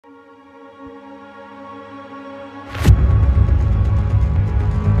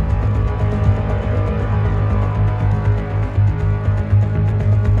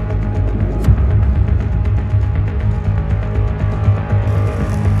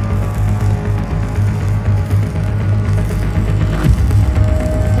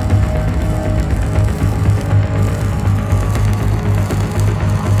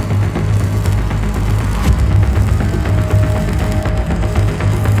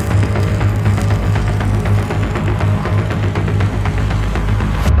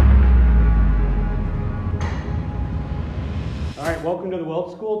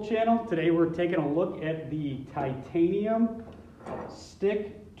Weld School channel. Today we're taking a look at the titanium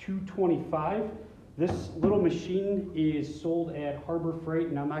stick 225. This little machine is sold at Harbor Freight,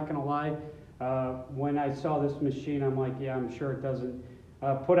 and I'm not going to lie, when I saw this machine, I'm like, yeah, I'm sure it doesn't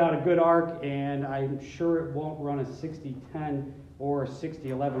put out a good arc, and I'm sure it won't run a 6010 or a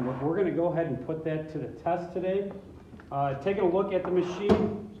 6011, but we're going to go ahead and put that to the test today. Taking a look at the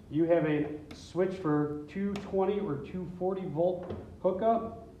machine, you have a switch for 220 or 240 volt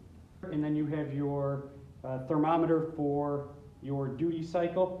hookup, and then you have your thermometer for your duty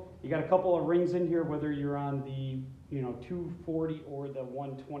cycle. You got a couple of rings in here, whether you're on the 240 or the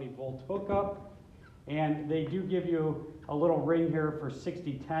 120 volt hookup, and they do give you a little ring here for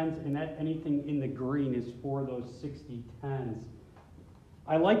 6010s, and that anything in the green is for those 6010s.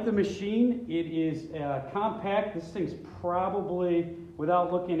 I like the machine. It is compact. This thing's probably,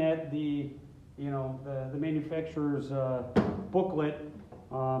 without looking at the manufacturer's booklet,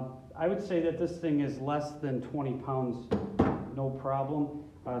 I would say that this thing is less than 20 pounds, no problem.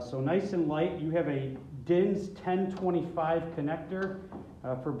 So nice and light. You have a DINS 1025 connector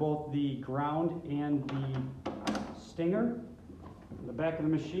for both the ground and the stinger. In the back of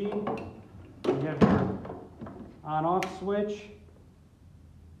the machine, you have your on-off switch,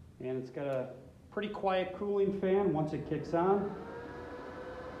 and it's got a pretty quiet cooling fan once it kicks on,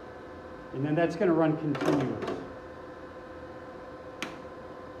 and then that's going to run continuous.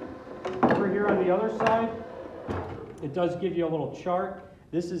 Over here on the other side, it does give you a little chart.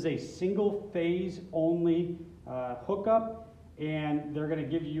 This is a single phase only hookup, and they're going to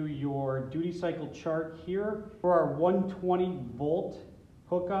give you your duty cycle chart here. For our 120 volt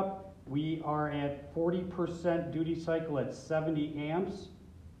hookup, we are at 40% duty cycle at 70 amps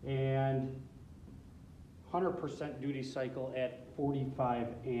and 100% duty cycle at 45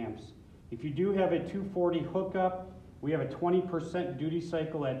 amps. If you do have a 240 hookup, we have a 20% duty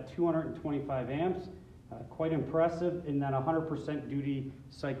cycle at 225 amps. Quite impressive, and then 100% duty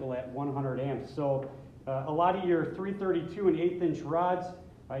cycle at 100 amps. So a lot of your 332 and 1/8 inch rods,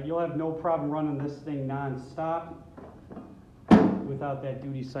 you'll have no problem running this thing non-stop without that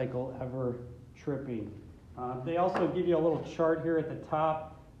duty cycle ever tripping. They also give you a little chart here at the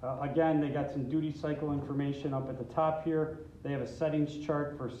top. Again, they got some duty cycle information up at the top here. They have a settings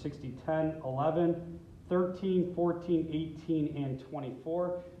chart for 60, 10, 11, 13, 14, 18, and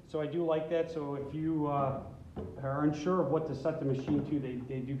 24. So I do like that. So if you are unsure of what to set the machine to,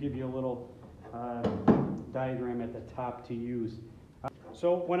 they do give you a little diagram at the top to use.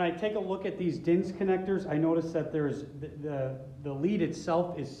 So when I take a look at these DINS connectors, I notice that there's the lead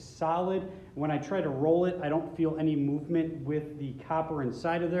itself is solid. When I try to roll it, I don't feel any movement with the copper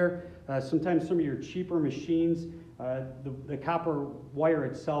inside of there. Sometimes some of your cheaper machines, the copper wire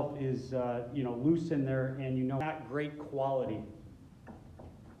itself is loose in there, and not great quality.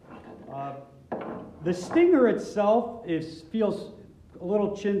 The stinger itself feels a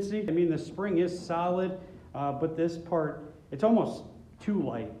little chintzy. I mean, the spring is solid, but this part, it's almost too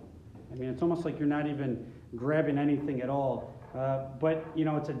light. I mean, it's almost like you're not even grabbing anything at all. But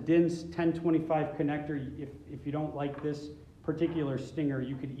it's a DINS 1025 connector. If you don't like this particular stinger,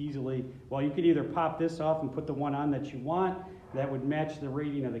 you could either pop this off and put the one on that you want that would match the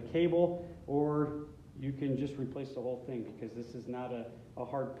rating of the cable, or you can just replace the whole thing, because this is not a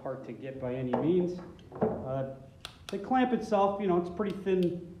hard part to get by any means. The clamp itself, it's pretty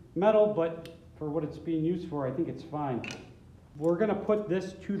thin metal, but for what it's being used for, I think it's fine. We're going to put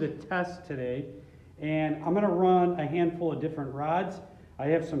this to the test today, and I'm going to run a handful of different rods. I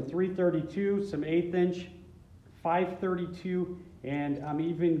have some 332, some 1/8 inch, 532, and I'm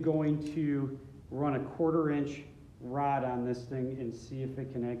even going to run a 1/4 inch rod on this thing and see if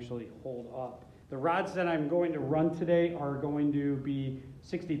it can actually hold up. The rods that I'm going to run today are going to be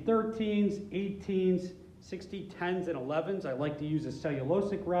 6013s, 18s, 6010s, and 11s. I like to use the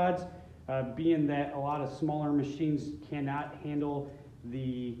cellulosic rods, being that a lot of smaller machines cannot handle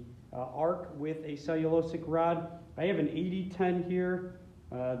the arc with a cellulosic rod. I have an 8010 here,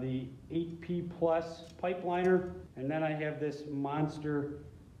 the 8P plus pipeliner, and then I have this monster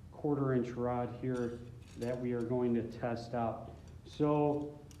 1/4 inch rod here that we are going to test out.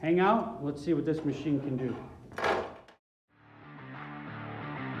 So hang out, let's see what this machine can do.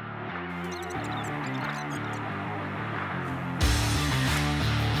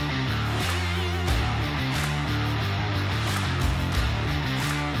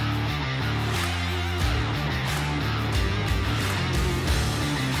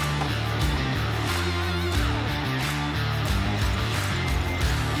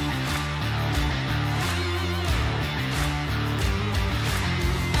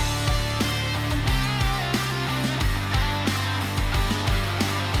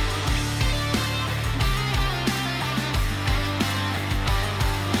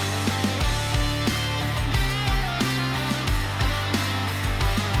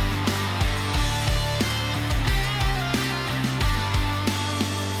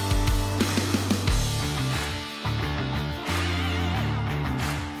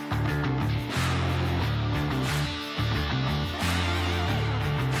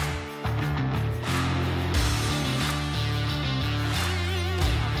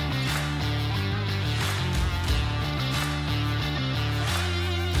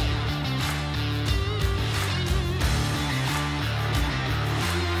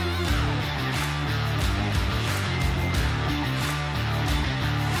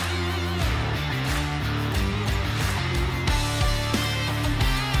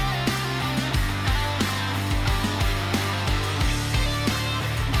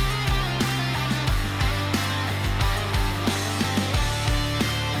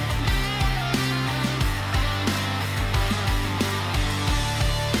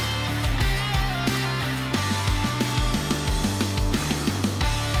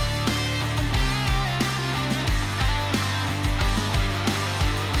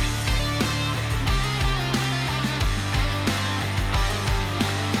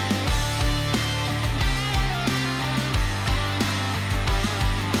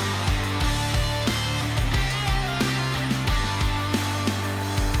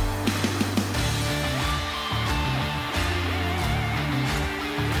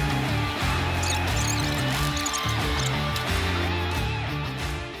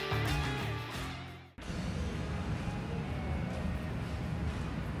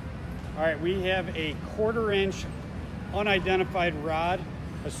 right, we have a 1/4 inch unidentified rod,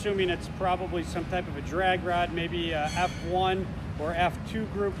 assuming it's probably some type of a drag rod, maybe a F1 or F2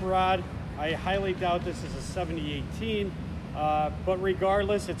 group rod. I highly doubt this is a 7018, but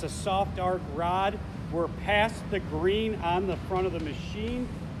regardless, it's a soft arc rod. We're past the green on the front of the machine.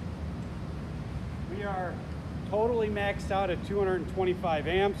 We are totally maxed out at 225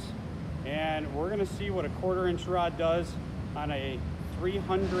 amps, and we're gonna see what a 1/4 inch rod does on a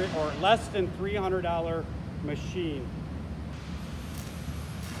 $300 or less than $300 machine.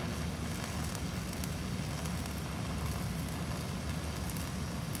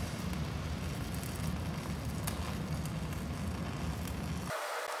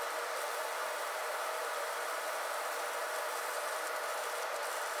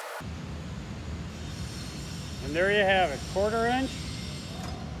 And there you have it, 1/4 inch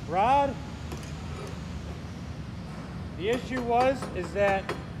rod. The issue is that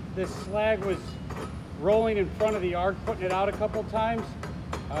this slag was rolling in front of the arc, putting it out a couple times.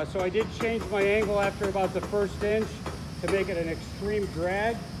 So I did change my angle after about the 1st inch to make it an extreme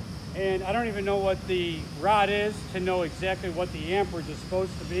drag. And I don't even know what the rod is to know exactly what the amperage is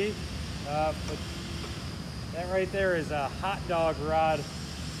supposed to be. But that right there is a hot dog rod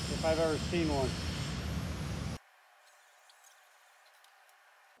if I've ever seen one.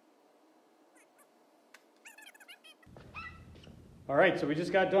 All right, so we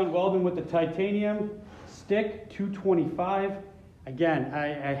just got done welding with the titanium stick 225. Again,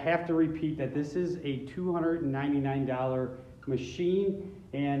 I have to repeat that this is a $299 machine,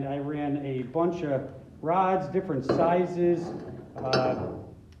 and I ran a bunch of rods, different sizes,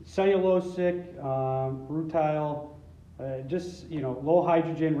 cellulosic, rutile, just, you know, low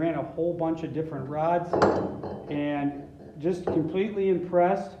hydrogen, ran a whole bunch of different rods, and just completely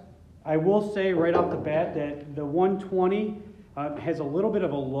impressed. I will say right off the bat that the 120 has a little bit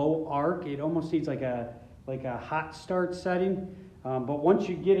of a low arc. It almost needs like a hot start setting. But once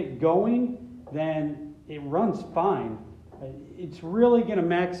you get it going, then it runs fine. It's really going to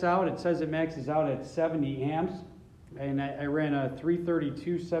max out. It says it maxes out at 70 amps. And I ran a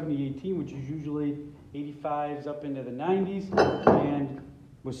 332 7018, which is usually 85s up into the 90s, and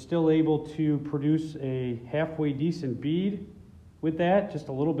was still able to produce a halfway decent bead with that, just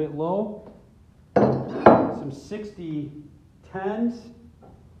a little bit low. Some 6010s.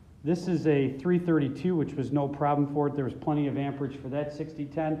 This is a 332, which was no problem for it. There was plenty of amperage for that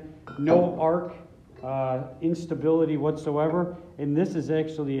 6010. No arc instability whatsoever. And this is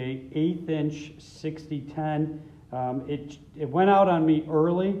actually a 1/8 inch 6010. It went out on me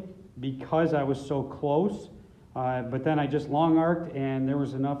early because I was so close. But then I just long arced, and there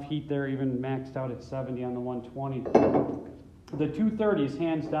was enough heat there, even maxed out at 70 on the 120. The 230 is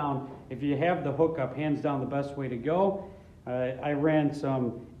hands down, if you have the hookup, hands down the best way to go. I ran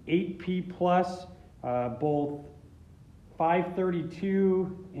some 8P plus, both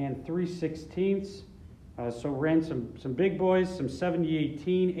 532 and 3/16. So ran some big boys, some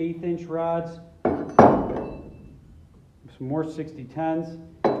 7018 1/8 inch rods, some more 6010s,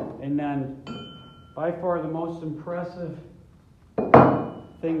 and then by far the most impressive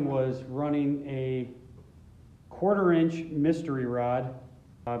thing was running a 1/4 inch mystery rod.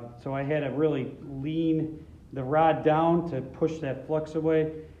 So I had to really lean the rod down to push that flux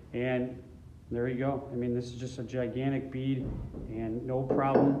away, and there you go. I mean, this is just a gigantic bead, and no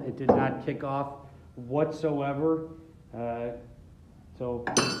problem. It did not kick off whatsoever. So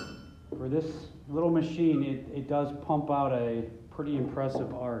for this little machine, it does pump out a pretty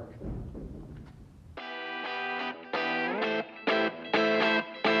impressive arc.